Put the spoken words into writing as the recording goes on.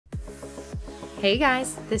Hey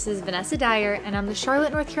guys, this is Vanessa Dyer, and I'm the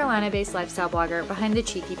Charlotte, North Carolina-based lifestyle blogger behind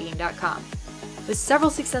thecheekybean.com. With several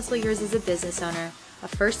successful years as a business owner, a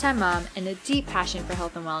first-time mom, and a deep passion for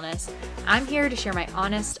health and wellness, I'm here to share my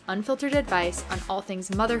honest, unfiltered advice on all things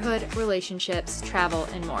motherhood, relationships, travel,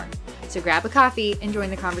 and more. So grab a coffee and join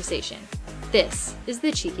the conversation. This is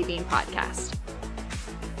the Cheeky Bean Podcast.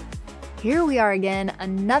 Here we are again,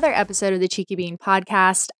 another episode of the Cheeky Bean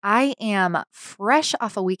Podcast. I am fresh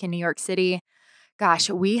off a week in New York City.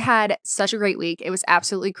 Gosh, we had such a great week. It was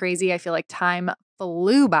absolutely crazy. I feel like time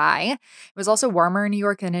flew by. It was also warmer in New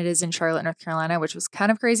York than it is in Charlotte, North Carolina, which was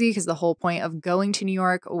kind of crazy because the whole point of going to New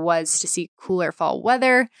York was to see cooler fall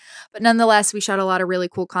weather. But nonetheless, we shot a lot of really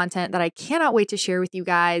cool content that I cannot wait to share with you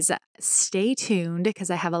guys. Stay tuned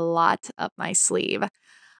because I have a lot up my sleeve.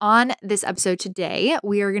 On this episode today,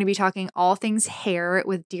 we are going to be talking all things hair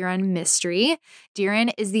with Dhiran Mistry.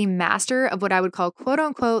 Dhiran is the master of what I would call, quote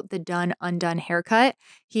unquote, the done undone haircut.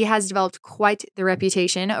 He has developed quite the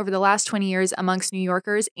reputation over the last 20 years amongst New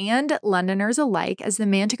Yorkers and Londoners alike as the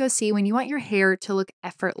man to go see when you want your hair to look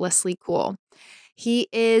effortlessly cool. He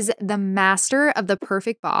is the master of the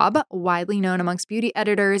perfect bob, widely known amongst beauty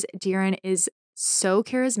editors. Dhiran is so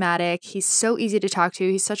charismatic. He's so easy to talk to.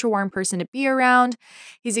 He's such a warm person to be around.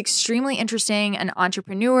 He's extremely interesting, an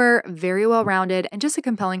entrepreneur, very well-rounded, and just a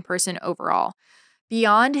compelling person overall.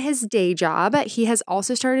 Beyond his day job, he has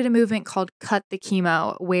also started a movement called Cut the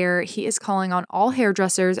Chemo, where he is calling on all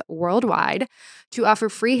hairdressers worldwide to offer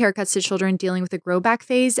free haircuts to children dealing with the grow-back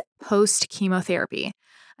phase post-chemotherapy.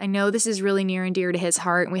 I know this is really near and dear to his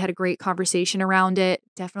heart, and we had a great conversation around it.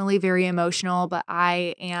 Definitely very emotional, but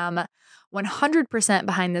I am 100%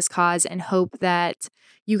 behind this cause and hope that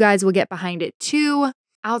you guys will get behind it too.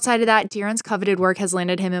 Outside of that, Dhiran's coveted work has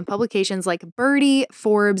landed him in publications like Birdie,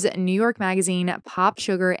 Forbes, New York Magazine, Pop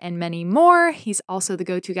Sugar, and many more. He's also the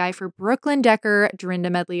go-to guy for Brooklyn Decker, Dorinda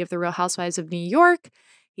Medley of The Real Housewives of New York.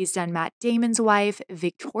 He's done Matt Damon's wife,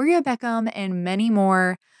 Victoria Beckham, and many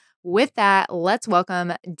more. With that, let's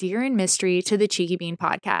welcome Dhiran Mistry to the Cheeky Bean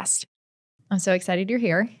Podcast. I'm so excited you're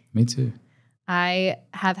here. Me too. I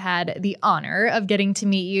have had the honor of getting to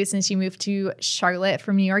meet you since you moved to Charlotte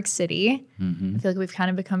from New York City. I feel like we've kind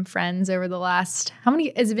of become friends over the last, how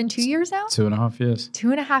many, has it been 2 years now? 2.5 years.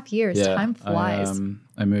 2.5 years. Yeah, Time flies.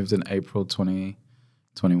 I moved in April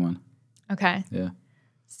 2021. Okay. Yeah.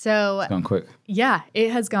 So It's gone quick. Yeah,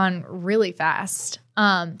 it has gone really fast.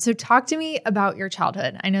 So talk to me about your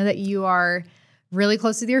childhood. I know that you are really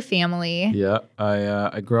close with your family. Yeah.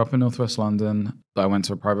 I grew up in Northwest London. I went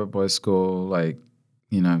to a private boys' school,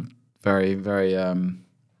 very, very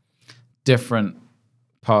different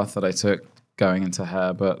path that I took going into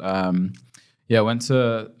hair. But I went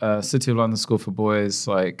to City of London School for Boys,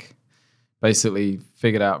 basically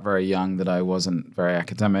figured out very young that I wasn't very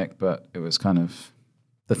academic, but it was kind of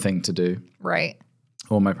the thing to do. Right.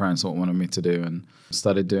 All my parents wanted me to do, and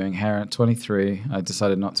started doing hair at 23. I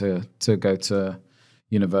decided not to go to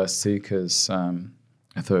university because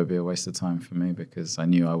I thought it would be a waste of time for me because I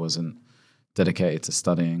knew I wasn't dedicated to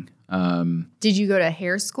studying. Did you go to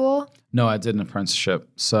hair school? No, I did an apprenticeship.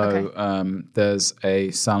 So there's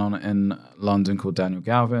a salon in London called Daniel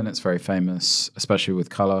Galvin. It's very famous, especially with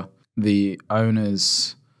color. The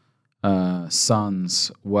owner's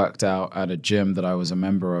sons worked out at a gym that I was a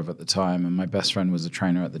member of at the time, and my best friend was a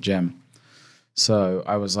trainer at the gym. So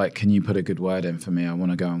I was like, can you put a good word in for me? I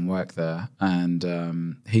want to go and work there.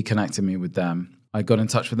 And he connected me with them. I got in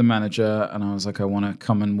touch with the manager and I was like, I want to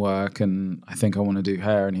come and work and I think I want to do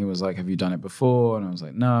hair. And he was like, have you done it before? And I was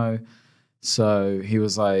like, no. So he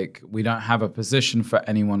was like, we don't have a position for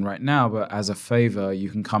anyone right now, but as a favor, you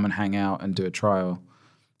can come and hang out and do a trial.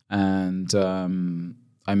 And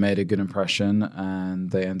I made a good impression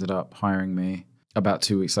and they ended up hiring me. About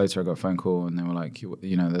 2 weeks later, I got a phone call and they were like,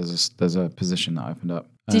 there's a position that opened up.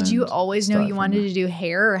 Did you always know you wanted to do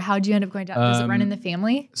hair, or how did you end up going down? Does it run in the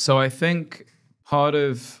family? So I think part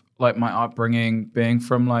of my upbringing, being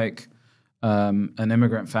from an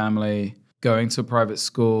immigrant family, going to a private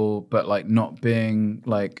school, but not being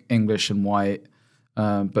English and white,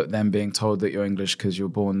 but then being told that you're English because you're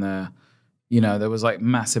born there, there was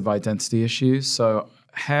massive identity issues. So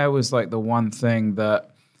hair was the one thing that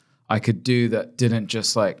I could do that didn't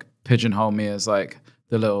just pigeonhole me as the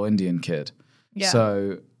little Indian kid. Yeah.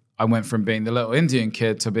 So I went from being the little Indian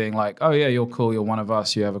kid to being oh yeah, you're cool, you're one of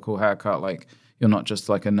us, you have a cool haircut, you're not just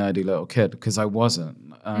a nerdy little kid, because I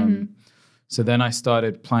wasn't. So then I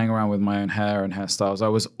started playing around with my own hair and hairstyles. I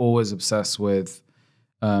was always obsessed with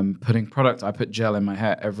putting product. I put gel in my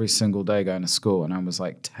hair every single day going to school, and I was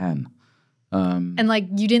 10. And like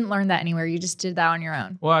you didn't learn that anywhere. You just did that on your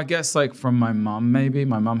own. Well, I guess like from my mum, maybe.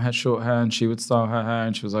 My mum had short hair and she would style her hair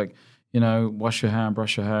and she was like, you know, wash your hair and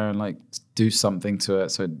brush your hair and like do something to it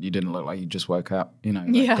so you didn't look like you just woke up, you know,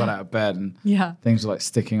 like got out of bed and things were like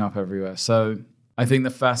sticking up everywhere. So I think the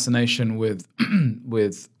fascination with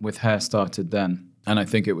with hair started then. And I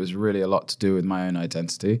think it was really a lot to do with my own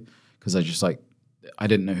identity because I just like, I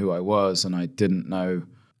didn't know who I was and I didn't know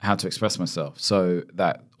how to express myself. So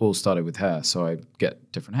that all started with hair. So I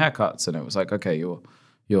get different haircuts and it was like, okay,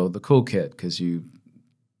 you're the cool kid because you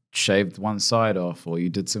shaved one side off or you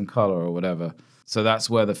did some color or whatever. So that's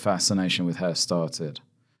where the fascination with hair started.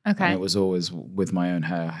 Okay. And it was always with my own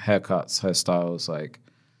haircuts, hairstyles. Like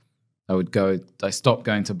I stopped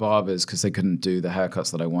going to barbers because they couldn't do the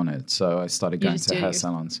haircuts that I wanted. So I started going to hair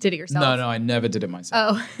salons. Did it yourself? No, I never did it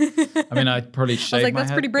myself. Oh. I mean, I probably shaved my head. I was like,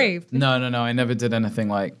 that's pretty brave. No. I never did anything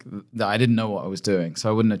like that. I didn't know what I was doing. So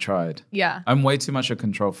I wouldn't have tried. Yeah. I'm way too much a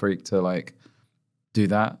control freak to like do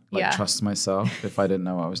that. Like trust myself if I didn't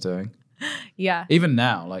know what I was doing. Yeah. Even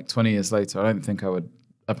now, like 20 years later, I don't think I would,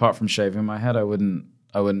 apart from shaving my head, I wouldn't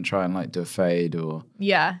try and like do a fade or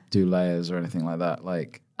do layers or anything like that.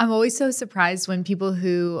 Like, I'm always so surprised when people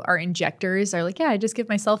who are injectors are like, yeah, I just give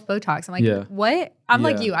myself Botox. I'm like, what? I'm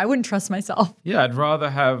like you. I wouldn't trust myself. Yeah, I'd rather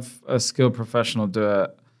have a skilled professional do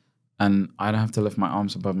it and I don't have to lift my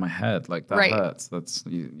arms above my head. Like that hurts.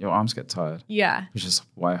 Your arms get tired. Yeah. Which is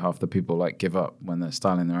why half the people like give up when they're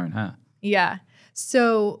styling their own hair. Yeah.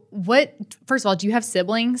 So first of all, do you have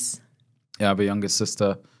siblings? Yeah, I have a younger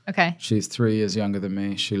sister. Okay. She's 3 years younger than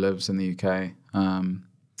me. She lives in the UK.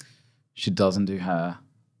 She doesn't do hair.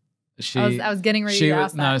 I was getting ready to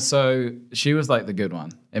ask that. No, so she was like the good one,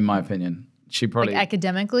 in my opinion. She probably... Like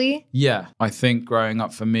academically? Yeah. I think growing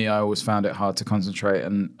up for me, I always found it hard to concentrate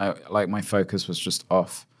and my focus was just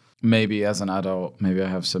off. Maybe as an adult, maybe I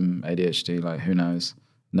have some ADHD, like who knows?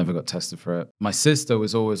 Never got tested for it. My sister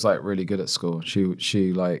was always like really good at school.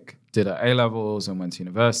 She like did her A-levels and went to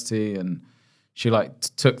university and she like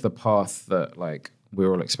took the path that like we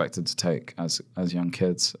were all expected to take as young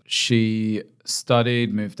kids. She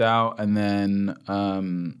studied, moved out, and then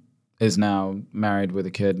is now married with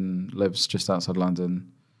a kid and lives just outside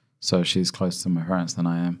London. So she's closer to my parents than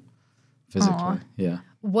I am physically. Aww. Yeah.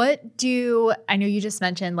 I know you just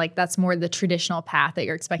mentioned like that's more the traditional path that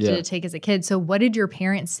you're expected to take as a kid. So what did your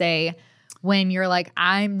parents say when you're like,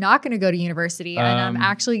 I'm not going to go to university and I'm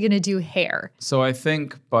actually going to do hair? So I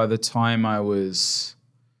think by the time I was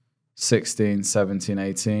 16, 17,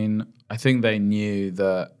 18, I think they knew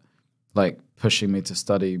that like pushing me to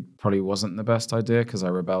study probably wasn't the best idea because I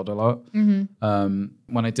rebelled a lot. Mm-hmm.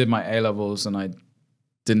 When I did my A-levels and I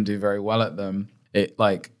didn't do very well at them, it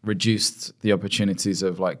like reduced the opportunities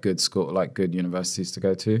of like good school, like good universities to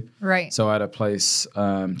go to. Right. So I had a place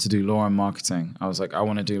to do law and marketing. I was like, I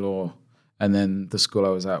want to do law. And then the school I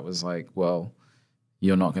was at was like, well,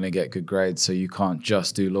 you're not going to get good grades, so you can't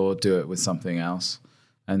just do law, do it with something else.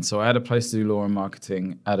 And so I had a place to do law and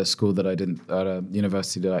marketing at a school at a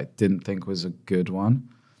university that I didn't think was a good one.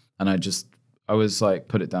 And I was like,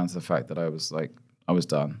 put it down to the fact that I was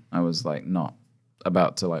done. I was like not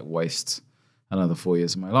about to like waste another 4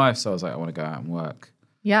 years of my life. So I was like, I want to go out and work.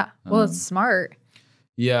 Yeah. Well, it's smart.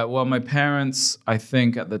 Yeah. Well, my parents, I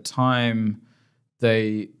think at the time,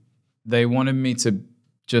 they wanted me to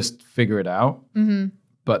just figure it out,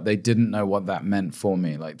 but they didn't know what that meant for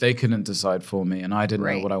me. Like they couldn't decide for me and I didn't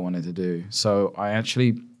know what I wanted to do. So I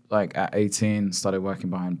actually like at 18 started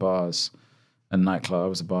working behind bars and nightclub. I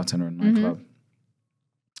was a bartender in a nightclub.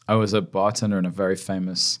 I was a bartender in a very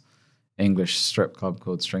famous English strip club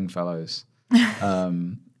called Stringfellows.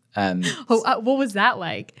 And what was that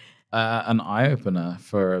like? An eye-opener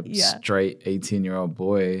for a straight 18-year-old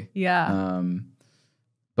boy. Yeah.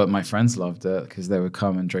 But my friends loved it because they would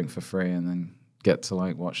come and drink for free and then get to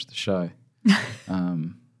like watch the show.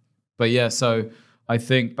 But yeah, so I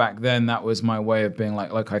think back then that was my way of being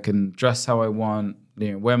like I can dress how I want,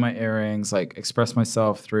 you know, wear my earrings, like express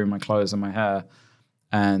myself through my clothes and my hair.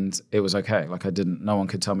 And it was okay. Like no one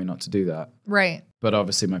could tell me not to do that. Right. But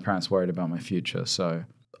obviously my parents worried about my future. So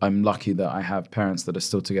I'm lucky that I have parents that are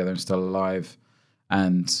still together and still alive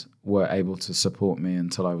and were able to support me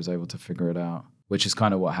until I was able to figure it out, which is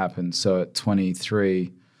kind of what happened. So at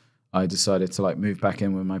 23, I decided to like move back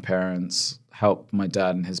in with my parents, help my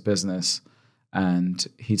dad in his business. And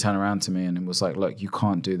he turned around to me and was like, look, you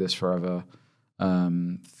can't do this forever.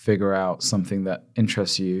 Figure out something that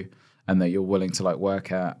interests you and that you're willing to like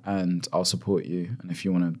work at, and I'll support you. And if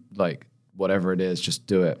you want to like whatever it is, just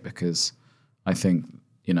do it, because I think,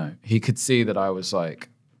 you know, he could see that I was like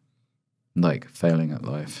failing at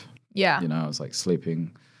life. Yeah. You know, I was like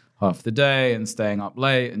sleeping half the day and staying up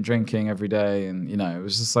late and drinking every day. And, you know, it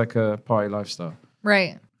was just like a party lifestyle.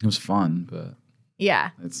 Right. It was fun, but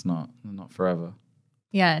yeah, it's not forever.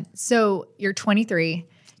 Yeah. So you're 23.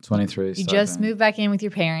 23. You just moved back in with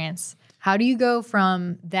your parents. How do you go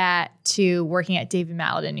from that to working at David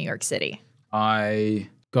Mallet in New York City? I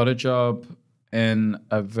got a job in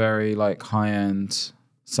a very like high-end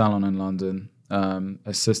salon in London.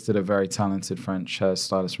 Assisted a very talented French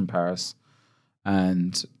hairstylist from Paris,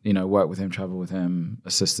 and you know, worked with him, traveled with him,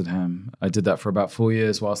 assisted him. I did that for about 4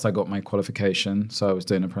 years whilst I got my qualification. So I was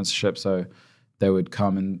doing an apprenticeship. So they would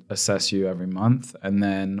come and assess you every month, and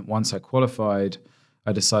then once I qualified,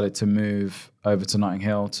 I decided to move over to Notting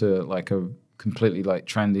Hill to like a completely like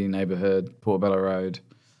trendy neighborhood, Portobello Road,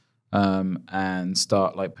 and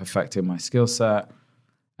start like perfecting my skill set.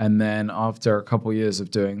 And then after a couple of years of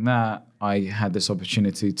doing that, I had this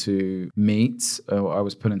opportunity to meet. I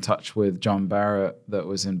was put in touch with John Barrett that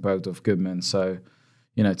was in Bergdorf Goodman. So,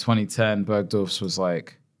 you know, 2010, Bergdorf's was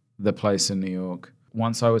like the place in New York.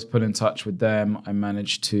 Once I was put in touch with them, I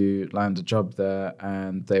managed to land a job there,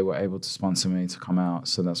 and they were able to sponsor me to come out.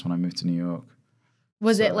 So that's when I moved to New York.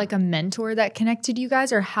 Was it like a mentor that connected you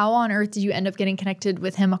guys, or how on earth did you end up getting connected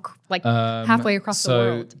with him like halfway across the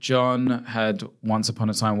world? So John had once upon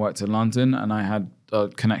a time worked in London, and I had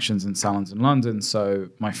connections in salons in London. So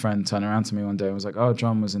my friend turned around to me one day and was like, "Oh,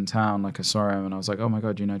 John was in town. Like I saw him." And I was like, "Oh my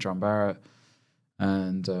God, you know John Barrett?"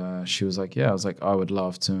 And she was like, "Yeah." I was like, "I would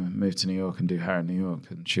love to move to New York and do hair in New York."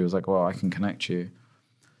 And she was like, "Well, I can connect you."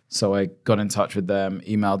 So I got in touch with them,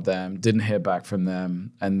 emailed them, didn't hear back from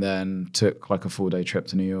them, and then took like a 4-day trip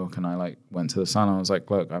to New York. And I like went to the salon. I was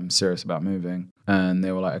like, "Look, I'm serious about moving." And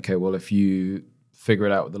they were like, "Okay, well, if you figure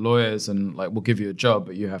it out with the lawyers, and like we'll give you a job,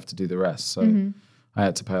 but you have to do the rest." So I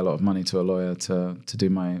had to pay a lot of money to a lawyer to do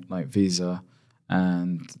my like visa,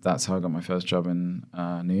 and that's how I got my first job in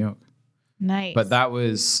New York. Nice. But that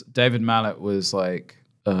was David Mallet was like,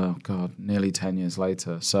 oh God, nearly 10 years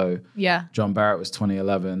later. So yeah, John Barrett was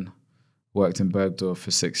 2011, worked in Bergdorf for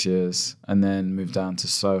 6 years, and then moved down to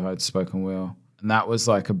Soho to Spoken Wheel. And that was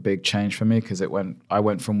like a big change for me because I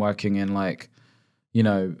went from working in like, you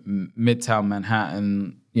know, Midtown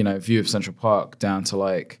Manhattan, you know, view of Central Park, down to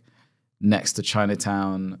like next to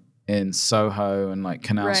Chinatown in Soho and like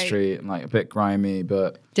Canal Street, and like a bit grimy,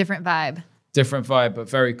 but different vibe, but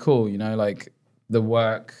very cool. You know, like the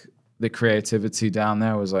work, the creativity down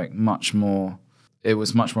there was like much more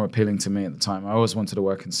appealing to me at the time. I always wanted to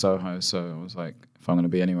work in Soho. So I was like, if I'm going to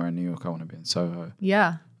be anywhere in New York, I want to be in Soho.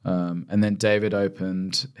 Yeah. And then David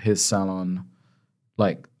opened his salon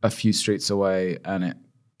like a few streets away, and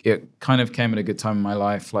it kind of came at a good time in my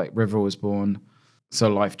life. Like River was born. So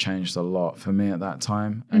life changed a lot for me at that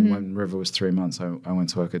time. And when River was 3 months, I went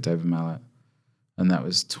to work at David Mallet. And that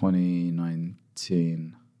was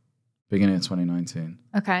 2019, beginning of 2019.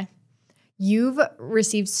 Okay. You've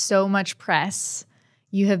received so much press.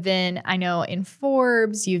 You have been, I know, in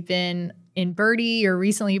Forbes, you've been in Birdie, you're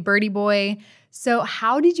recently Birdie Boy. So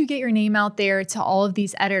how did you get your name out there to all of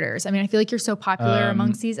these editors? I mean, I feel like you're so popular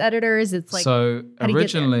amongst these editors. It's like, so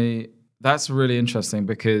originally, that's really interesting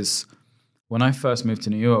because when I first moved to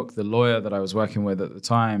New York, the lawyer that I was working with at the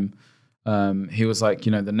time, he was like,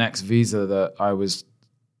 you know, the next visa that I was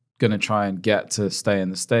going to try and get to stay in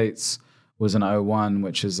the States was an O1,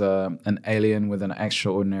 which is an alien with an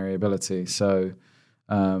extraordinary ability. So,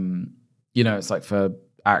 you know, it's like for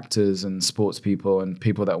actors and sports people and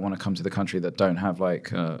people that want to come to the country that don't have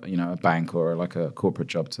like, you know, a bank or like a corporate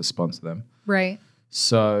job to sponsor them. Right.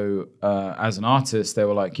 So as an artist, they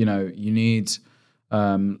were like, you know, you need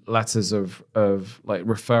letters of like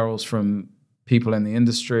referrals from people in the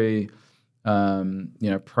industry, you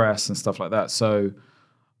know, press and stuff like that. So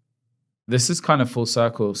this is kind of full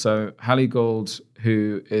circle. So Hallie Gould,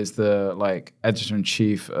 who is the like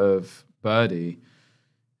editor-in-chief of Birdie,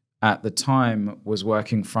 at the time was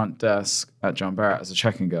working front desk at John Barrett as a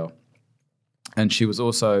check-in girl. And she was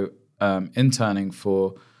also interning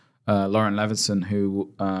for Lauren Levinson,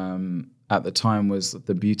 who at the time was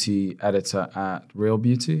the beauty editor at Real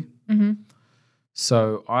Beauty. Mm-hmm.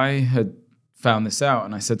 So I had found this out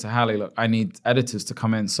and I said to Hallie, look, I need editors to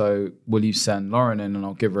come in. So will you send Lauren in and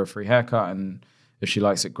I'll give her a free haircut? And if she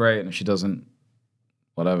likes it, great. And if she doesn't,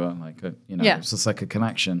 whatever, like, you know, it's just like a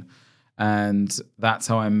connection. And that's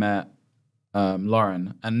how I met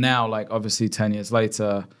Lauren. And now, like, obviously 10 years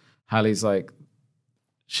later, Hallie's like,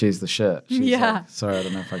 she's the shit. She's like, sorry, I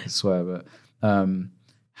don't know if I could swear, but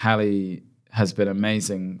Hallie has been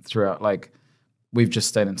amazing throughout. Like, we've just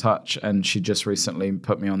stayed in touch, and she just recently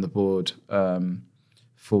put me on the board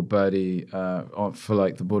for Birdie, for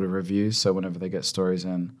like the board of reviews. So whenever they get stories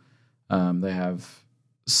in, they have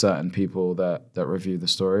certain people that review the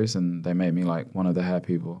stories, and they made me like one of the hair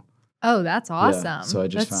people. Oh, that's awesome. Yeah, so I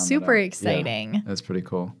just that's found super that out. exciting. Yeah, that's pretty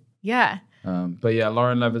cool. Yeah. But yeah,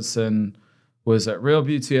 Lauren Levinson was at Real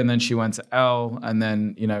Beauty, and then she went to Elle, and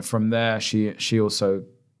then, you know, from there she also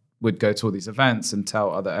would go to all these events and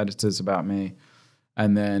tell other editors about me.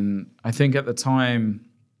 And then I think at the time,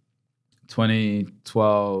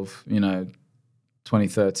 2012, you know,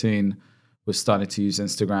 2013, was starting to use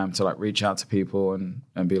Instagram to like reach out to people and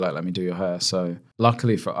be like, let me do your hair. So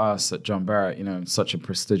luckily for us at John Barrett, you know, such a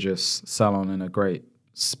prestigious salon in a great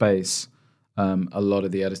space, a lot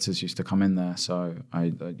of the editors used to come in there. So I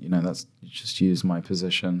you know, that's just used my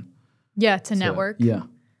position. Yeah, to network. Yeah.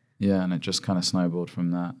 Yeah, and it just kind of snowballed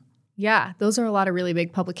from that. Yeah, those are a lot of really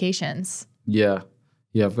big publications. Yeah.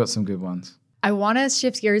 Yeah, I've got some good ones. I want to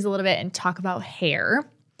shift gears a little bit and talk about hair.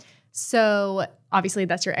 So obviously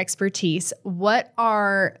that's your expertise. What's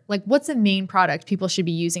the main product people should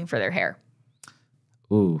be using for their hair?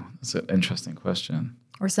 Ooh, that's an interesting question.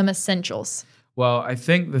 Or some essentials. Well, I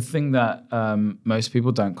think the thing that most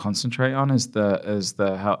people don't concentrate on is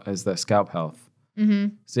their scalp health. Mm-hmm.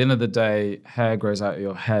 At the end of the day, hair grows out of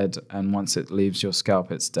your head, and once it leaves your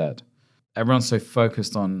scalp, it's dead. Everyone's so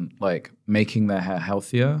focused on like making their hair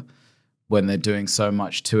healthier when they're doing so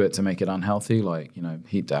much to it to make it unhealthy, like, you know,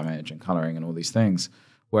 heat damage and coloring and all these things.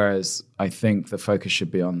 Whereas I think the focus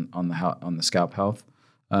should be on the scalp health.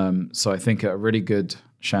 So I think a really good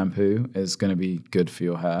shampoo is going to be good for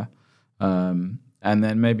your hair. And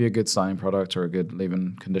then maybe a good styling product or a good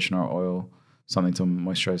leave-in conditioner or oil, something to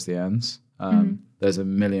moisturize the ends. There's a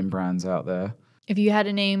million brands out there. If you had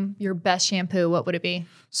to name your best shampoo, what would it be?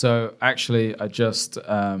 So actually, I've just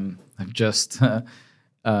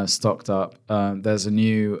stocked up. There's a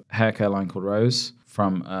new haircare line called Rose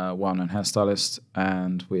from a well-known hairstylist,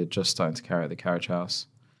 and we're just starting to carry it at the Carriage House.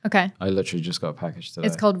 Okay. I literally just got a package today.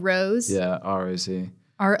 It's called Rose? Yeah, R-O-Z.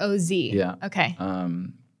 R-O-Z? Yeah. Okay.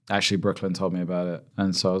 Actually, Brooklyn told me about it,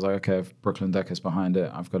 and so I was like, okay, if Brooklyn Decker's behind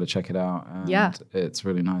it, I've got to check it out, and it's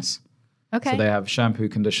really nice. Okay. So they have shampoo,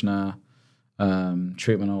 conditioner,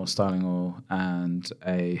 treatment oil, styling oil, and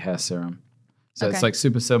a hair serum. So it's like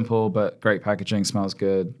super simple, but great packaging, smells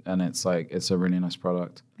good, and it's a really nice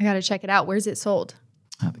product. I got to check it out. Where's it sold?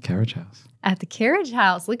 At the Carriage House. At the Carriage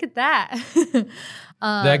House. Look at that.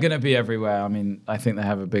 They're going to be everywhere. I mean, I think they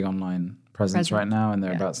have a big online presence right now, and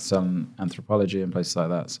they're about to sell in Anthropology and places like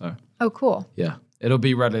that. So. Oh, cool. Yeah. It'll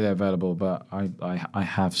be readily available, but I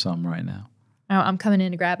have some right now. Oh, I'm coming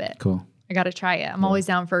in to grab it. Cool. I got to try it. I'm always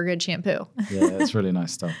down for a good shampoo. Yeah, it's really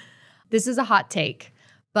nice stuff. This is a hot take,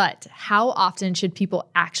 but how often should people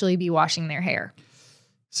actually be washing their hair?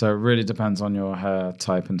 So it really depends on your hair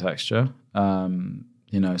type and texture.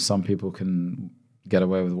 You know, some people can get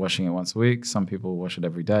away with washing it once a week. Some people wash it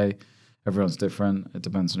every day. Everyone's different. It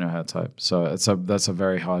depends on your hair type. So that's a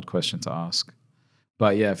very hard question to ask.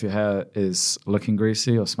 But yeah, if your hair is looking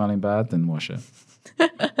greasy or smelling bad, then wash it.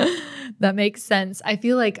 That makes sense. I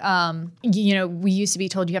feel like, you know, we used to be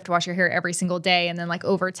told you have to wash your hair every single day. And then like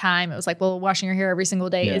over time, it was like, well, washing your hair every single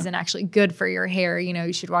day isn't actually good for your hair. You know,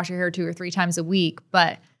 you should wash your hair 2 or 3 times a week.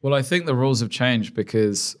 But well, I think the rules have changed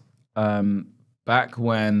because back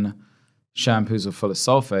when shampoos were full of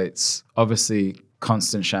sulfates, obviously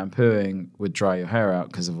constant shampooing would dry your hair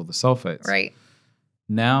out because of all the sulfates. Right.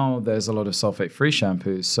 Now there's a lot of sulfate-free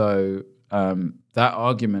shampoos. So that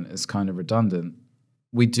argument is kind of redundant.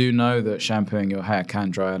 We do know that shampooing your hair can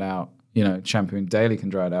dry it out. You know, shampooing daily can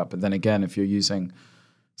dry it out. But then again, if you're using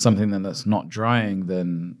something that's not drying,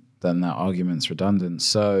 then that argument's redundant.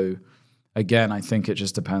 So again, I think it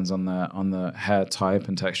just depends on the hair type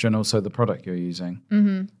and texture, and also the product you're using.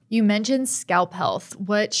 Mm-hmm. You mentioned scalp health.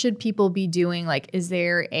 What should people be doing? Like, is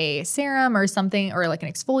there a serum or something, or like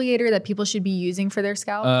an exfoliator that people should be using for their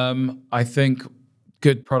scalp? I think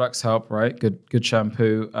good products help, right? Good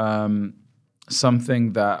shampoo.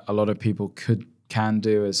 Something that a lot of people can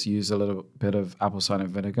do is use a little bit of apple cider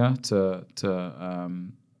vinegar to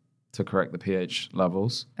correct the pH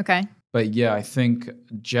levels. Okay. But yeah, I think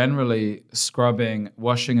generally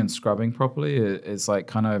washing and scrubbing properly is like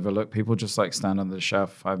kind of overlooked. People just like stand under the shower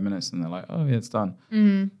for 5 minutes and they're like, oh yeah, it's done.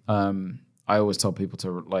 Mm-hmm. I always tell people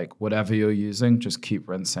to like whatever you're using, just keep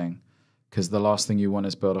rinsing, because the last thing you want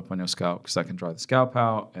is build up on your scalp, because that can dry the scalp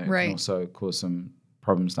out. And it can also cause some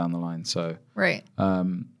problems down the line. So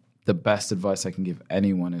the best advice I can give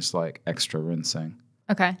anyone is like extra rinsing.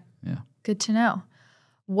 Okay. Yeah. Good to know.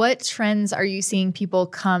 What trends are you seeing people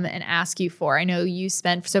come and ask you for? I know you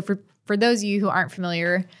spend, so for those of you who aren't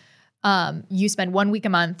familiar, you spend 1 week a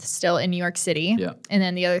month still in New York City. Yeah. And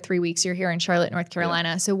then the other 3 weeks you're here in Charlotte, North Carolina.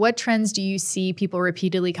 Yeah. So what trends do you see people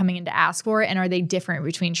repeatedly coming in to ask for? And are they different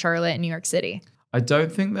between Charlotte and New York City? I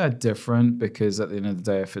don't think they're different because at the end of the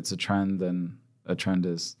day, if it's a trend, then a trend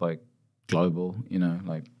is like global, you know,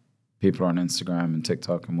 like people are on Instagram and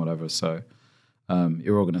TikTok and whatever. So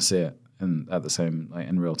you're all going to see it at the same, like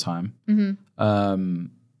in real time. Mm-hmm.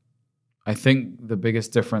 I think the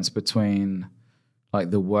biggest difference between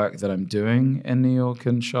like the work that I'm doing in New York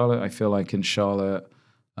and Charlotte, I feel like in Charlotte,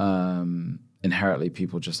 inherently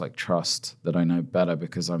people just like trust that I know better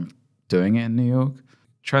because I'm doing it in New York.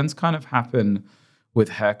 Trends kind of happen with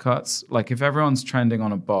haircuts. Like if everyone's trending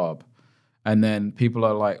on a bob and then people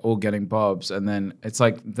are like all getting bobs and then it's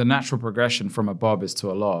like the natural progression from a bob is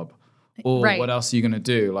to a lob. Or what else are you going to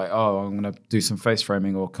do? Like, oh, I'm going to do some face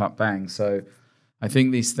framing or cut bangs. So I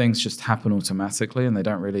think these things just happen automatically and they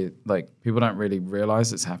don't really, like, people don't really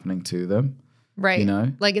realize it's happening to them. Right. You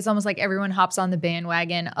know? Like it's almost like everyone hops on the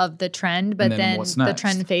bandwagon of the trend, but then the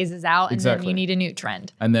trend phases out and then you need a new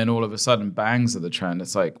trend. And then all of a sudden bangs are the trend.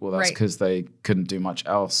 It's like, well, that's because they couldn't do much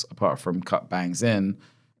else apart from cut bangs in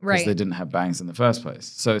because they didn't have bangs in the first place.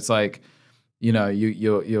 So it's like, you know,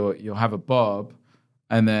 you'll have a bob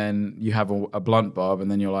and then you have a blunt bob and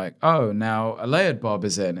then you're like, oh, now a layered bob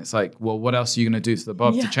is in. It's like, well, what else are you going to do to the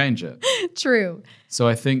bob to change it? True. So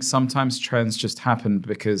I think sometimes trends just happen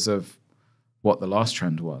because of what the last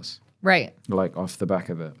trend was. Right. Like off the back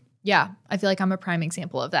of it. Yeah. I feel like I'm a prime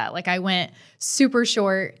example of that. Like I went super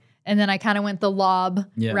short and then I kind of went the lob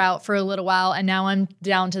route for a little while. And now I'm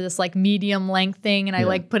down to this like medium length thing and I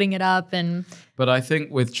like putting it up. But I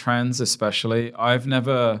think with trends especially, I've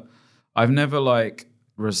never like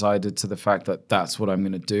resided to the fact that that's what I'm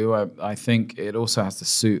going to do. I think it also has to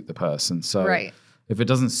suit the person. So if it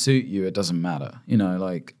doesn't suit you, it doesn't matter. You know,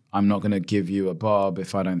 like I'm not going to give you a bob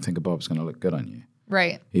if I don't think a bob's going to look good on you.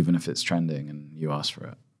 Right. Even if it's trending and you ask for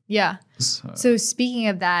it. Yeah. So speaking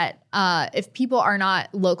of that, if people are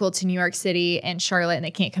not local to New York City and Charlotte and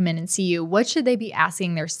they can't come in and see you, what should they be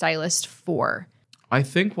asking their stylist for? I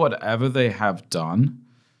think whatever they have done.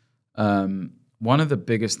 One of the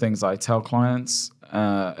biggest things I tell clients,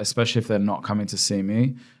 especially if they're not coming to see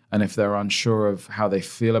me and if they're unsure of how they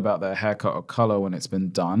feel about their haircut or color when it's been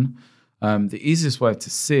done, the easiest way to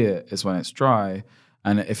see it is when it's dry.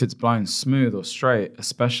 And if it's blown smooth or straight,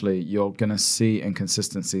 especially, you're going to see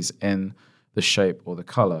inconsistencies in the shape or the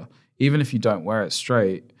color. Even if you don't wear it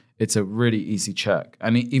straight, it's a really easy check.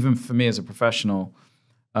 And even for me as a professional,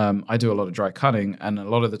 I do a lot of dry cutting. And a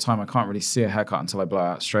lot of the time, I can't really see a haircut until I blow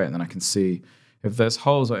out straight. And then I can see if there's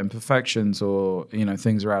holes or imperfections or, you know,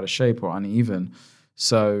 things are out of shape or uneven.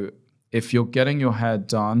 So if you're getting your hair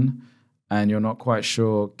done and you're not quite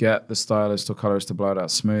sure, get the stylist or colorist to blow it out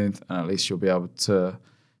smooth, and at least you'll be able to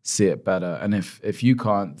see it better. And if you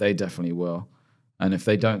can't, they definitely will. And if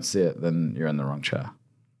they don't see it, then you're in the wrong chair.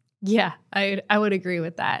 Yeah, I would agree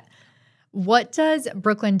with that. What does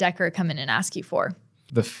Brooklyn Decker come in and ask you for?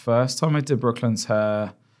 The first time I did Brooklyn's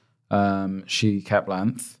hair, she kept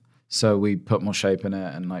length. So we put more shape in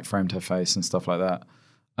it and like framed her face and stuff like that.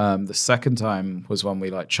 The second time was when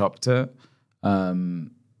we like chopped it,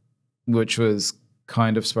 which was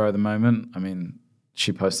kind of spur of the moment. I mean,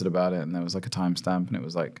 she posted about it and there was like a timestamp and it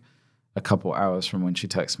was like a couple hours from when she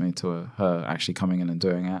texted me to her actually coming in and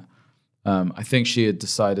doing it. I think she had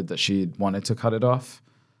decided that she wanted to cut it off.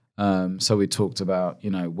 So we talked about, you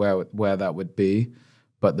know, where that would be,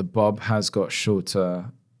 but the bob has got shorter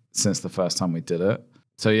since the first time we did it.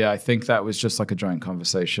 So yeah, I think that was just like a joint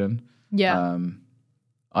conversation. Yeah.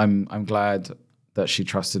 I'm glad that she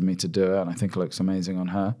trusted me to do it, and I think it looks amazing on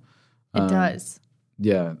her. It does.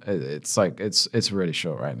 Yeah, it's like it's really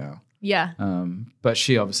short right now. Yeah. But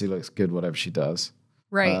she obviously looks good whatever she does.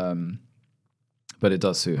 Right. But it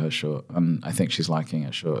does suit her short, and I think she's liking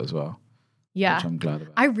it short as well. Yeah. Which I'm glad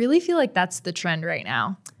about. I really feel like that's the trend right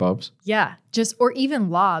now. Bobs? Yeah. Or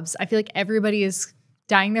even lobs. I feel like everybody is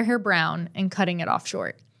dyeing their hair brown and cutting it off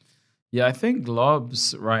short. Yeah, I think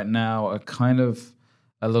lobs right now are kind of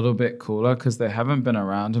a little bit cooler because they haven't been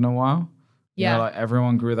around in a while. Yeah. You know, like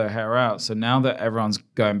everyone grew their hair out. So now that everyone's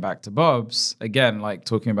going back to bobs, again, like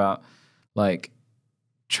talking about like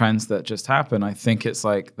trends that just happen, I think it's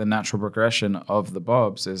like the natural progression of the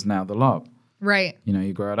bobs is now the lob. Right. You know,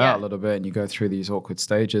 you grow it out a little bit and you go through these awkward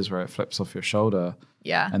stages where it flips off your shoulder.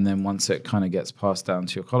 Yeah. And then once it kind of gets passed down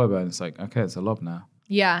to your collarbone, it's like, okay, it's a lob now.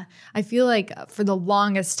 Yeah. I feel like for the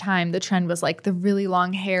longest time, the trend was like the really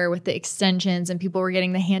long hair with the extensions and people were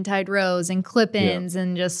getting the hand-tied rows and clip-ins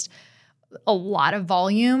and just a lot of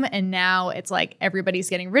volume. And now it's like everybody's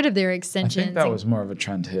getting rid of their extensions. I think that was more of a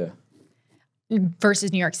trend here.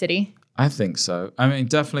 versus New York City? I think so. I mean,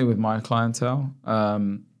 definitely with my clientele.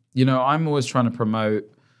 You know, I'm always trying to promote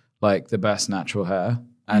like the best natural hair,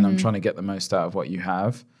 and I'm trying to get the most out of what you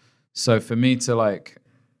have. So for me to like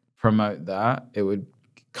promote that, it would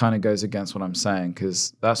kind of goes against what I'm saying,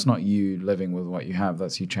 because that's not you living with what you have.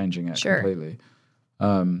 That's you changing it completely.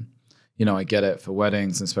 You know, I get it for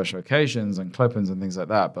weddings and special occasions and clip-ins and things like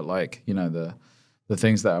that. But like, you know, the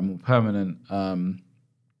things that are more permanent,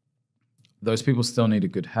 those people still need a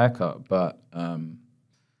good haircut, but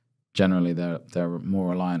generally they're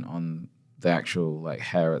more reliant on the actual like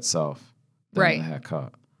hair itself than the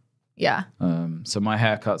haircut. Yeah. So my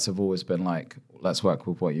haircuts have always been like, let's work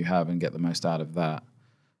with what you have and get the most out of that,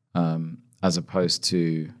 as opposed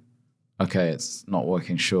to, okay, it's not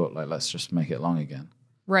working short, like let's just make it long again.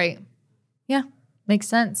 Right. Yeah. Makes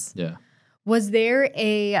sense. Yeah. Was there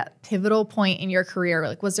a pivotal point in your career?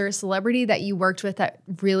 Like, was there a celebrity that you worked with that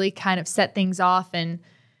really kind of set things off and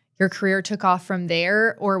your career took off from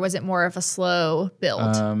there? Or was it more of a slow build?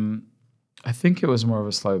 I think it was more of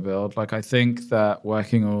a slow build. Like, I think that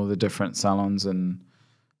working all the different salons and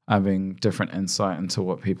having different insight into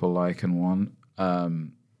what people like and want,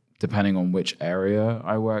 depending on which area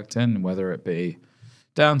I worked in, whether it be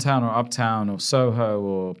downtown or uptown or Soho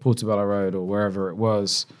or Portobello Road or wherever it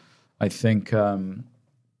was, I think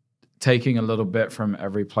taking a little bit from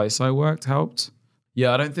every place I worked helped.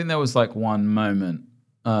 Yeah, I don't think there was like one moment,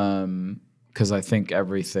 because I think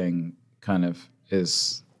everything kind of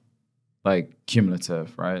is like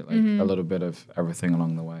cumulative, right? Like a little bit of everything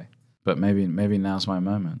along the way. But maybe now's my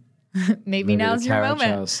moment. maybe now's your moment.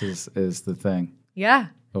 Carriage House is the thing. Yeah.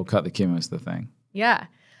 Or Cut the Chemo is the thing. Yeah.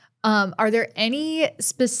 Are there any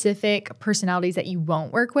specific personalities that you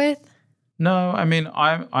won't work with? No, I mean,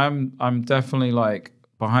 I'm definitely like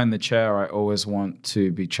behind the chair. I always want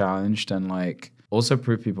to be challenged and like also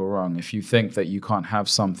prove people wrong. If you think that you can't have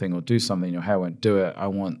something or do something, your hair won't do it, I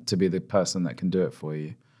want to be the person that can do it for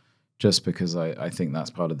you, just because I think that's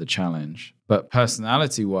part of the challenge. But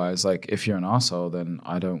personality wise, like if you're an asshole, then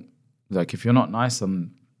I don't, like if you're not nice,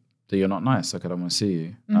 then you're not nice. Like I don't want to see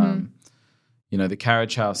you. You know, the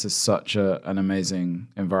Carriage House is such an amazing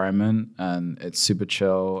environment, and it's super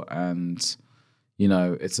chill, and you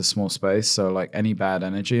know, it's a small space. So like any bad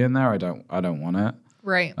energy in there, I don't want it.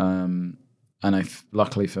 Right. And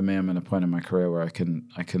luckily for me, I'm in a point in my career where I can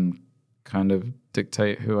kind of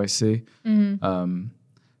dictate who I see.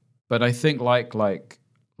 But I think like,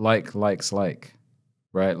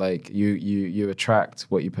 right? Like you attract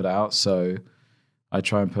what you put out. So I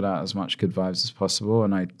try and put out as much good vibes as possible.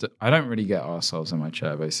 And I don't really get arseholes in my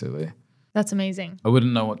chair, basically. That's amazing. I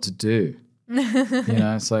wouldn't know what to do. You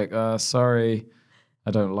know, it's like, sorry,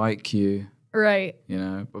 I don't like you. Right. You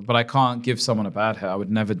know, but I can't give someone a bad hair. I would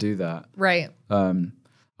never do that. Right. I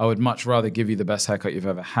would much rather give you the best haircut you've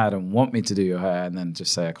ever had and want me to do your hair, and then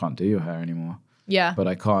just say I can't do your hair anymore. Yeah. But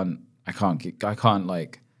I can't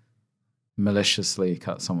like maliciously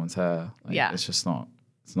cut someone's hair. Like, yeah. It's not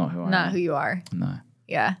who I am. Not who you are. No.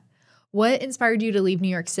 Yeah. What inspired you to leave New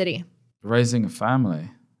York City? Raising a family.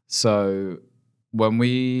 So when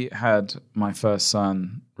we had my first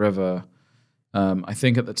son, River, I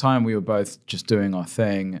think at the time we were both just doing our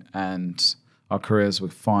thing, and our careers were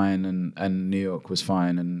fine, and New York was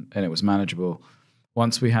fine, and it was manageable.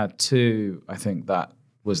 Once we had two, I think that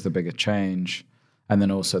was the bigger change. And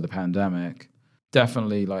then also the pandemic.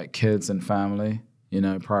 Definitely like kids and family, you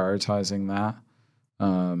know, prioritizing that.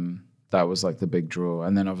 That was like the big draw.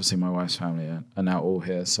 And then obviously my wife's family are now all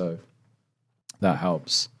here, so that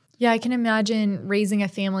helps. Yeah, I can imagine raising a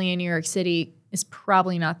family in New York City is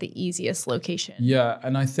probably not the easiest location. Yeah,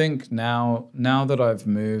 and I think now that I've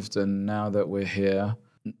moved and now that we're here,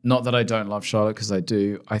 not that I don't love Charlotte, because I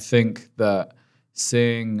do, I think that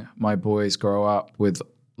seeing my boys grow up with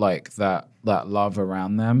like that love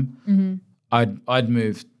around them, I'd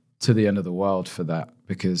move to the end of the world for that,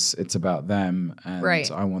 because it's about them, and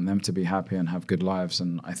I want them to be happy and have good lives.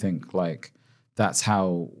 And I think like that's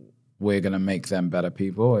how we're gonna make them better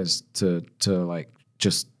people, is to like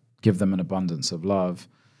just give them an abundance of love.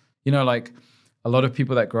 You know, like a lot of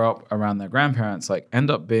people that grow up around their grandparents like end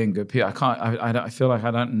up being good people. I feel like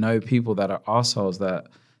I don't know people that are assholes that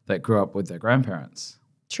grew up with their grandparents.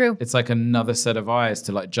 True. It's like another set of eyes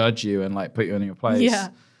to like judge you and like put you in your place. Yeah.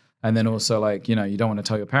 And then also like, you know, you don't want to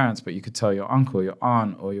tell your parents, but you could tell your uncle, your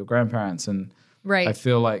aunt, or your grandparents. And I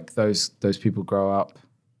feel like those people grow up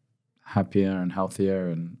happier and healthier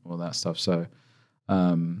and all that stuff. So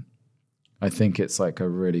I think it's like a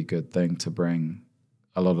really good thing to bring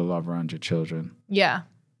a lot of love around your children. Yeah.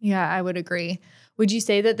 Yeah, I would agree. Would you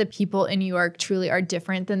say that the people in New York truly are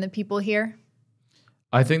different than the people here?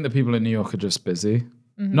 I think the people in New York are just busy.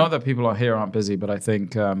 Not that people here aren't busy, but I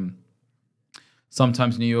think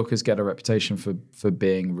sometimes New Yorkers get a reputation for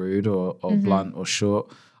being rude or blunt or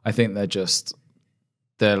short. I think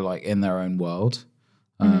they're like in their own world.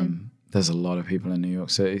 There's a lot of people in New York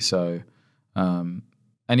City. So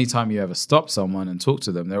anytime you ever stop someone and talk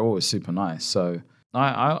to them, they're always super nice. So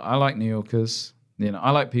I like New Yorkers. You know,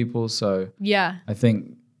 I like people. So yeah, I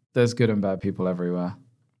think there's good and bad people everywhere.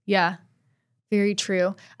 Yeah, very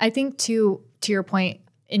true. I think to your point,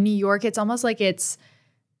 in New York, it's almost like it's,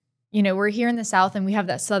 you know, we're here in the South and we have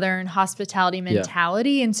that Southern hospitality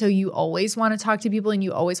mentality. Yeah. And so you always want to talk to people and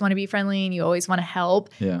you always want to be friendly and you always want to help.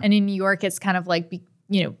 Yeah. And in New York, it's kind of like,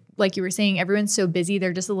 you know, like you were saying, everyone's so busy.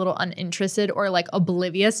 They're just a little uninterested or like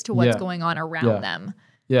oblivious to what's going on around them.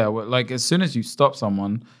 Yeah. Well, like as soon as you stop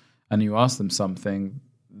someone and you ask them something,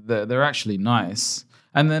 they're actually nice.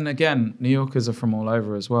 And then again, New Yorkers are from all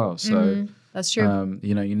over as well. So that's true.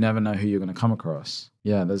 You know, you never know who you're going to come across.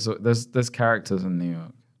 Yeah. There's characters in New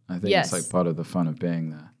York. I think it's like part of the fun of being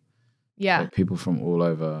there. Yeah. Like people from all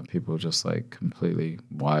over, people just like completely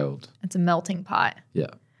wild. It's a melting pot. Yeah.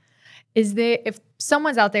 If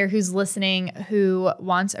someone's out there who's listening who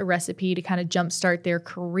wants a recipe to kind of jumpstart their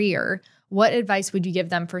career, what advice would you give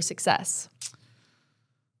them for success?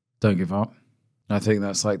 Don't give up. I think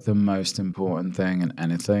that's like the most important thing in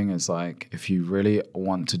anything is like, if you really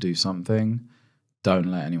want to do something,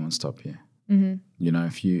 don't let anyone stop you. You know,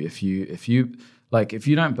 if you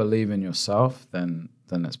don't believe in yourself, then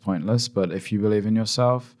it's pointless. But if you believe in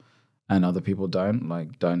yourself and other people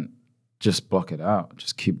don't just block it out.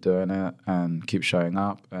 Just keep doing it and keep showing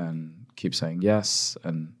up and keep saying yes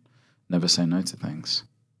and never say no to things.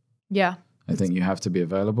 Yeah. I think you have to be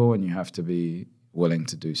available and you have to be willing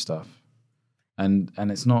to do stuff. And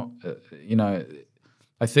it's not, you know,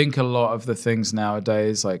 I think a lot of the things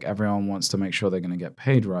nowadays, like everyone wants to make sure they're going to get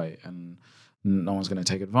paid right and no one's going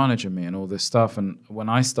to take advantage of me and all this stuff. And when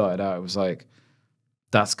I started out, it was like,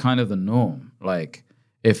 that's kind of the norm. Like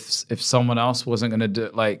if someone else wasn't going to do,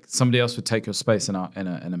 like somebody else would take your space in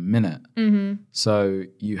a minute. So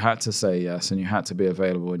you had to say yes and you had to be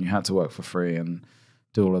available and you had to work for free and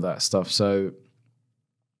do all of that stuff. So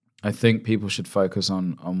I think people should focus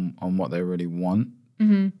on what they really want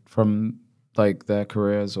from like their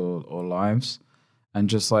careers or lives and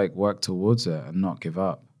just like work towards it and not give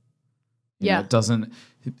up. You know, it doesn't,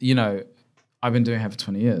 you know, I've been doing hair for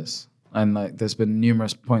 20 years and like there's been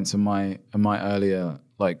numerous points in my earlier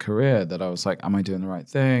like career that I was like, am I doing the right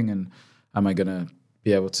thing? And am I going to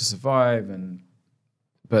be able to survive?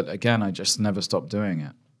 But again, I just never stopped doing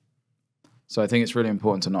it. So I think it's really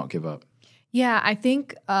important to not give up. Yeah, I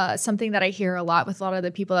think something that I hear a lot with a lot of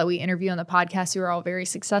the people that we interview on the podcast who are all very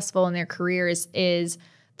successful in their careers is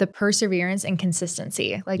the perseverance and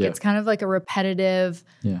consistency. Like it's kind of like a repetitive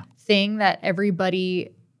thing that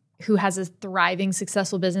everybody who has a thriving,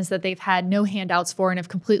 successful business that they've had no handouts for and have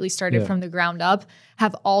completely started from the ground up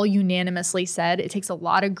have all unanimously said it takes a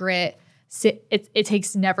lot of grit. It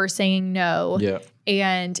takes never saying no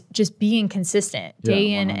and just being consistent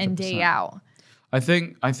day in 100%. And day out. I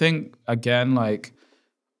think again, like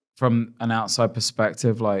from an outside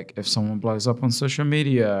perspective, like if someone blows up on social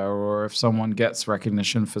media or if someone gets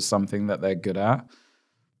recognition for something that they're good at,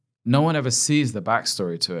 no one ever sees the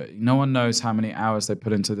backstory to it. No one knows how many hours they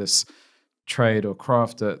put into this trade or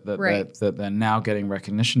craft that they're now getting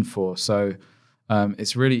recognition for. So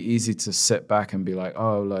it's really easy to sit back and be like,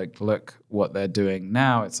 oh, like, look what they're doing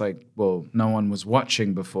now. It's like, well, no one was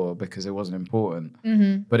watching before because it wasn't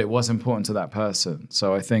important, but it was important to that person.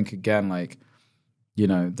 So I think, again, like, you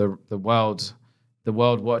know, the world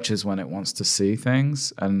watches when it wants to see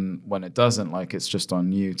things. And when it doesn't, like, it's just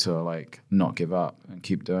on you to, like, not give up and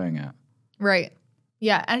keep doing it. Right.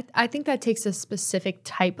 Yeah. I think that takes a specific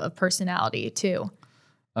type of personality, too.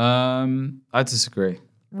 I disagree.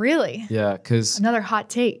 Really? Yeah, because another hot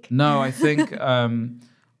take. No, I think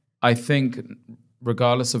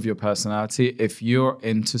regardless of your personality, if you're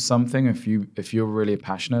into something, if you're really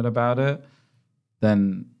passionate about it,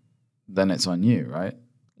 then it's on you, right?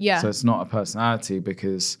 Yeah. So it's not a personality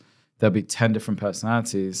because there'll be 10 different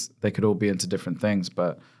personalities. They could all be into different things,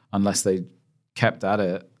 but unless they kept at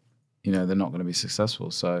it, you know, they're not going to be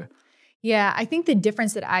successful. So. Yeah, I think the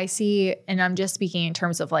difference that I see, and I'm just speaking in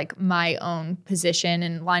terms of like my own position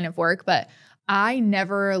and line of work, but I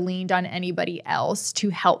never leaned on anybody else to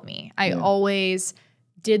help me. I always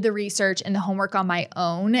did the research and the homework on my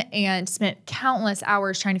own and spent countless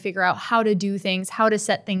hours trying to figure out how to do things, how to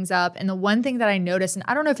set things up. And the one thing that I noticed, and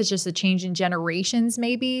I don't know if it's just a change in generations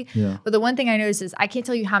maybe, but the one thing I noticed is I can't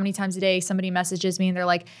tell you how many times a day somebody messages me and they're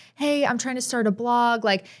like, hey, I'm trying to start a blog.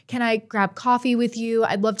 Like, can I grab coffee with you?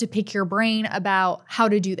 I'd love to pick your brain about how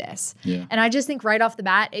to do this. And I just think right off the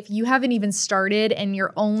bat, if you haven't even started and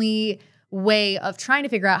your only way of trying to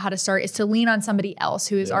figure out how to start is to lean on somebody else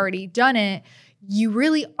who has already done it, you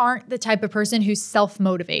really aren't the type of person who's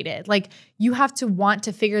self-motivated. Like, you have to want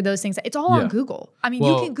to figure those things out. It's all on Google. I mean,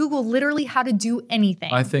 you can Google literally how to do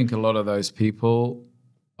anything. I think a lot of those people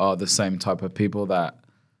are the same type of people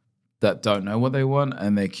that don't know what they want,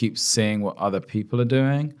 and they keep seeing what other people are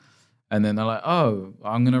doing. And then they're like, oh,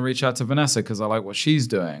 I'm going to reach out to Vanessa because I like what she's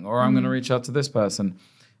doing. Or I'm going to reach out to this person.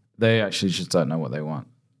 They actually just don't know what they want.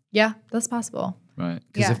 Yeah, that's possible. Right.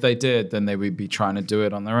 Because if they did, then they would be trying to do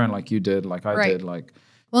it on their own, like you did, like I did. Like,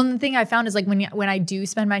 well, and the thing I found is like when I do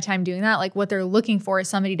spend my time doing that, like what they're looking for is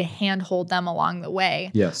somebody to handhold them along the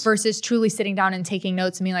way. Yes. Versus truly sitting down and taking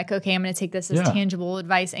notes and being like, okay, I'm going to take this as tangible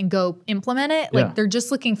advice and go implement it. Like they're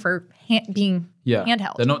just looking for being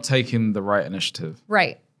handheld. They're not taking the right initiative.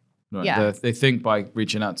 Right. Yeah. They think by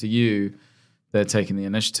reaching out to you, they're taking the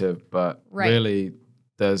initiative, but really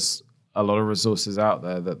there's a lot of resources out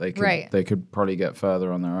there that they could probably get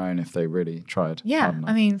further on their own if they really tried. Yeah.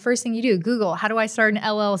 I mean, first thing you do, Google, how do I start an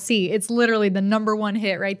LLC? It's literally the #1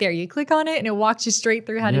 hit right there. You click on it and it walks you straight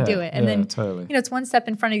through how to do it. And then, you know, it's one step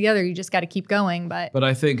in front of the other. You just got to keep going. But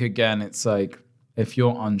I think, again, it's like, if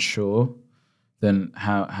you're unsure, then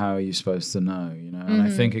how are you supposed to know, you know? And I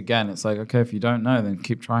think, again, it's like, okay, if you don't know, then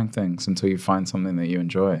keep trying things until you find something that you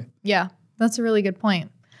enjoy. Yeah. That's a really good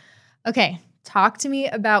point. Okay. Talk to me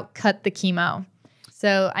about Cut the Chemo.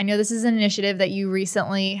 So I know this is an initiative that you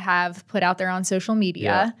recently have put out there on social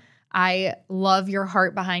media. I love your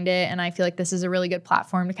heart behind it, and I feel like this is a really good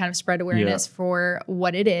platform to kind of spread awareness for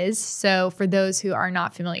what it is. So for those who are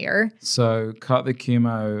not familiar. So Cut the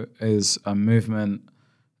Chemo is a movement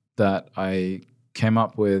that I came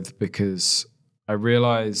up with because I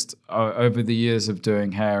realized over the years of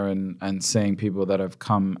doing hair and seeing people that have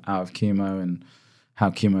come out of chemo and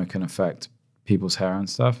how chemo can affect people's hair and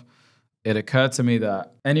stuff, it occurred to me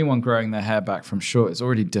that anyone growing their hair back from short is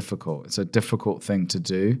already difficult. It's a difficult thing to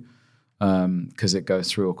do because it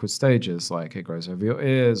goes through awkward stages, like it grows over your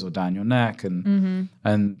ears or down your neck. And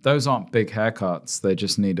those aren't big haircuts. They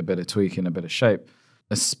just need a bit of tweaking, a bit of shape,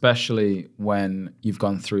 especially when you've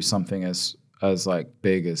gone through something as like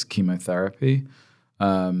big as chemotherapy.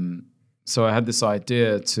 So I had this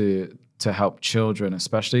idea to help children,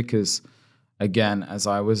 especially because, again, as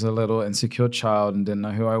I was a little insecure child and didn't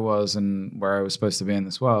know who I was and where I was supposed to be in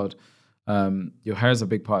this world, your hair is a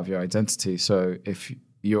big part of your identity. So if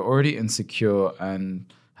you're already insecure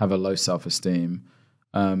and have a low self-esteem,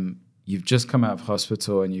 you've just come out of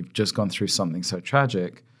hospital and you've just gone through something so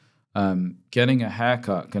tragic, getting a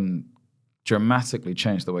haircut can dramatically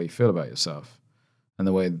change the way you feel about yourself and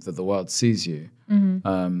the way that the world sees you.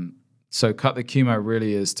 So Cut the Chemo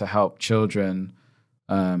really is to help children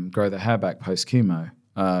grow their hair back post-chemo,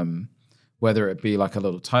 whether it be like a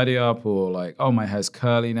little tidy up or like, oh, my hair's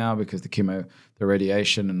curly now because the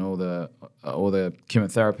radiation and all the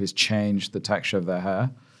chemotherapy has changed the texture of their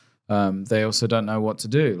hair. They also don't know what to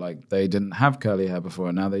do. Like, they didn't have curly hair before,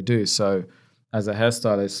 and now they do. So as a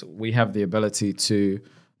hairstylist, we have the ability to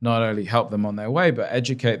not only help them on their way, but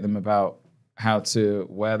educate them about how to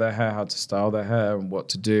wear their hair, how to style their hair, and what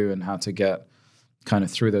to do, and how to get kind of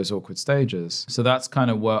through those awkward stages. So that's kind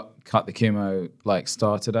of what Cut the Chemo like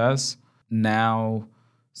started as. Now,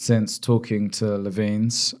 since talking to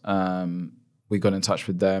Levine's, we got in touch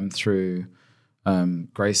with them through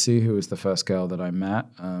Gracie, who was the first girl that I met.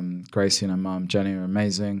 Gracie and her mom, Jenny, are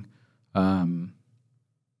amazing. I'm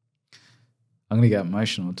going to get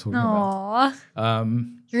emotional talking about it.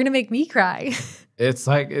 You're going to make me cry. It's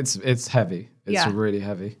like, it's heavy. It's really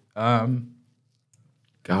heavy. God,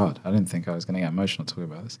 I didn't think I was going to get emotional talking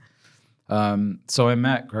about this. So I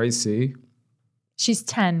met Gracie. She's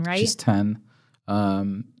 10, right? She's 10.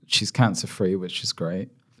 She's cancer-free, which is great.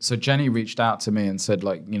 So Jenny reached out to me and said,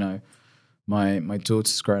 like, you know, my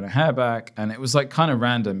daughter's growing her hair back. And it was like kind of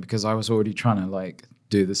random because I was already trying to like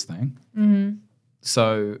do this thing.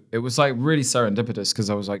 So it was like really serendipitous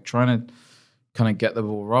because I was like trying to kind of get the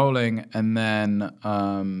ball rolling. And then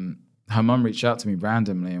her mum reached out to me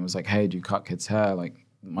randomly and was like, hey, do you cut kids' hair? Like,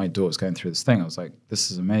 my daughter's going through this thing. I was like,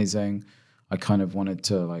 this is amazing. I kind of wanted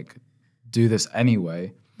to like do this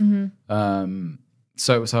anyway.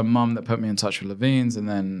 So it was her mum that put me in touch with Levine's, and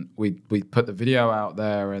then we put the video out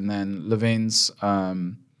there, and then Levine's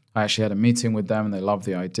I actually had a meeting with them and they loved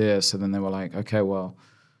the idea. So then they were like, okay, well,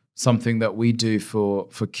 something that we do for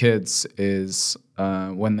kids is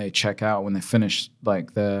when they check out, when they finish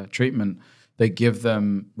like their treatment, they give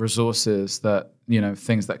them resources that,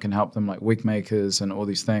 things that can help them, like wig makers and all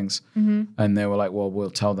these things. And they were like, well,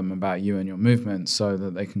 we'll tell them about you and your movement so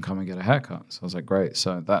that they can come and get a haircut. So I was like, great.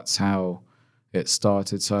 So that's how it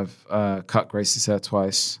started. So I've cut Gracie's hair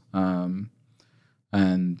twice.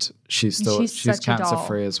 And she's cancer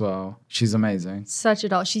free as well. She's amazing. Such a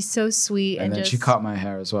doll. She's so sweet. And then she cut my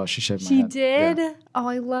hair as well. She shaved my head. She did? Yeah. Oh,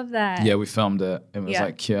 I love that. Yeah, we filmed it. It was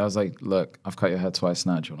like cute. I was like, look, I've cut your hair twice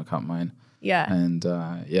now. Do you want to cut mine? Yeah. And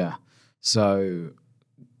so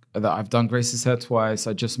I've done Gracie's hair twice.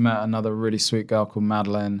 I just met another really sweet girl called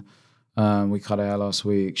Madeline. We cut her hair last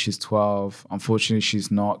week. She's 12. Unfortunately, she's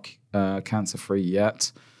not cancer free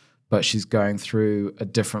yet. But she's going through a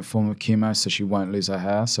different form of chemo, so she won't lose her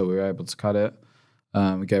hair. So we were able to cut it.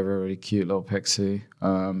 We gave her a really cute little pixie.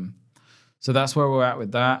 So that's where we're at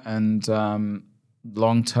with that. And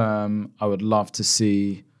long term, I would love to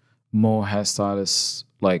see more hairstylists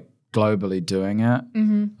like globally doing it.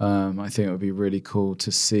 I think it would be really cool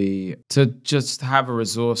to just have a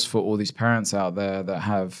resource for all these parents out there that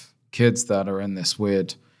have kids that are in this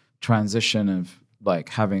weird transition of like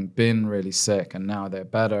having been really sick and now they're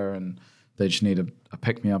better and they just need a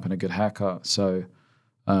pick-me-up and a good haircut. So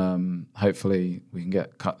hopefully we can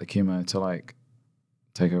get Cut the Chemo to like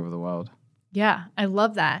take over the world. Yeah, I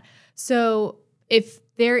love that. So if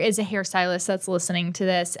there is a hairstylist that's listening to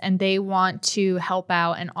this and they want to help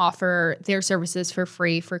out and offer their services for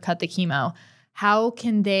free for Cut the Chemo, how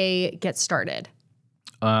can they get started?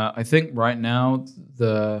 I think right now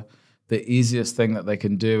the easiest thing that they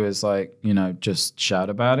can do is like, just shout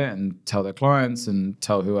about it and tell their clients and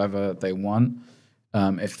tell whoever they want.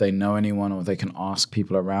 If they know anyone, or they can ask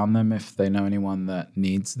people around them if they know anyone that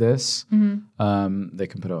needs this. They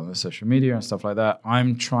can put it on their social media and stuff like that.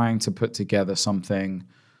 I'm trying to put together something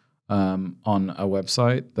on a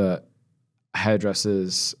website that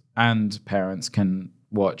hairdressers and parents can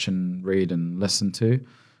watch and read and listen to.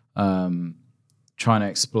 Trying to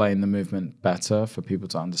explain the movement better for people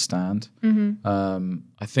to understand.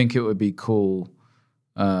 I think it would be cool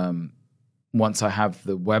once I have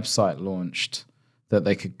the website launched that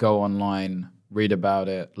they could go online, read about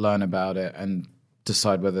it, learn about it, and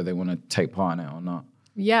decide whether they want to take part in it or not.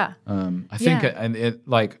 Yeah. I think it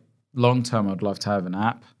like long term, I'd love to have an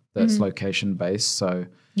app that's location based. So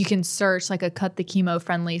you can search like a Cut the Chemo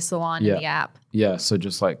friendly salon in the app. Yeah. So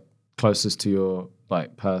just like closest to your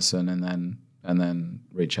like person and then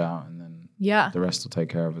reach out and then the rest will take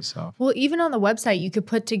care of itself. Well, even on the website, you could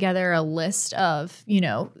put together a list of,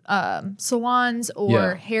 salons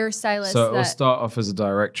or hairstylists. So it'll start off as a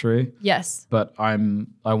directory. Yes. But I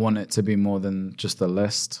want it to be more than just a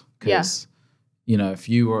list. Because, if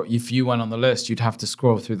you went on the list, you'd have to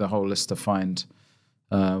scroll through the whole list to find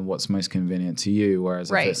what's most convenient to you. Whereas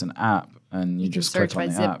if it's an app and you just click on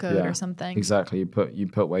the zip app. Code or something. Exactly. You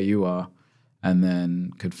put where you are. And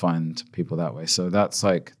then could find people that way. So that's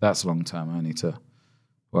long term. I need to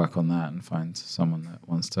work on that and find someone that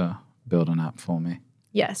wants to build an app for me.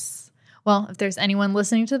 Yes. Well, if there's anyone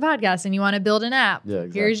listening to the podcast and you want to build an app,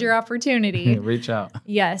 here's your opportunity. Reach out.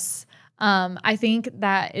 Yes. I think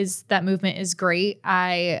that movement is great.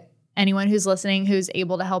 Anyone who's listening who's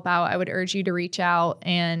able to help out, I would urge you to reach out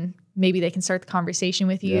and maybe they can start the conversation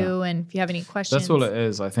with you. And if you have any questions. That's all it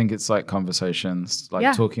is. I think it's like conversations,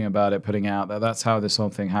 like talking about it, putting it out there. That's how this whole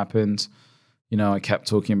thing happened. I kept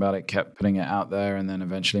talking about it, kept putting it out there, and then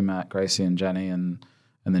eventually met Gracie and Jenny, and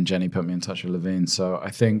then Jenny put me in touch with Levine. So I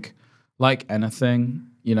think like anything,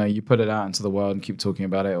 you put it out into the world and keep talking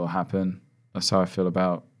about it, it will happen. That's how I feel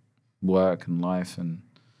about work and life and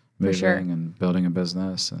moving and building a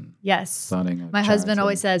business and starting a My husband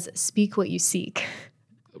always says, speak what you seek.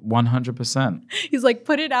 100%. He's like,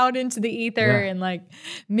 put it out into the ether and like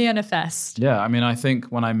manifest. Yeah. I mean, I think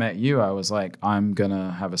when I met you, I was like, I'm going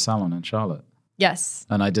to have a salon in Charlotte. Yes.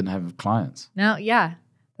 And I didn't have clients. No. Yeah,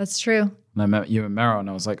 that's true. And I met you in Merrill and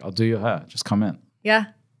I was like, I'll do your hair. Just come in. Yeah.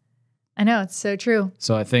 I know. It's so true.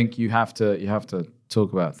 So I think you have to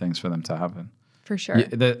talk about things for them to happen. For sure.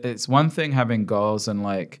 It's one thing having goals and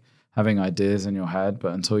like having ideas in your head,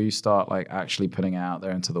 but until you start like actually putting it out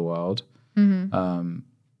there into the world,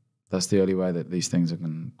 that's the only way that these things are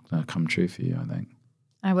going to come true for you, I think.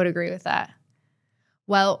 I would agree with that.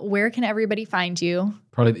 Well, where can everybody find you?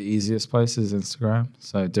 Probably the easiest place is Instagram.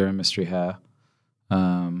 So Dhiran Mistry Hair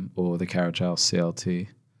or the Carriage House CLT.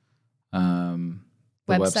 The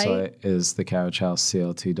website is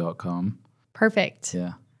thecarriagehouseclt.com. Perfect.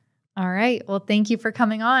 Yeah. All right. Well, thank you for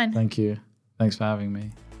coming on. Thank you. Thanks for having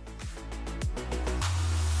me.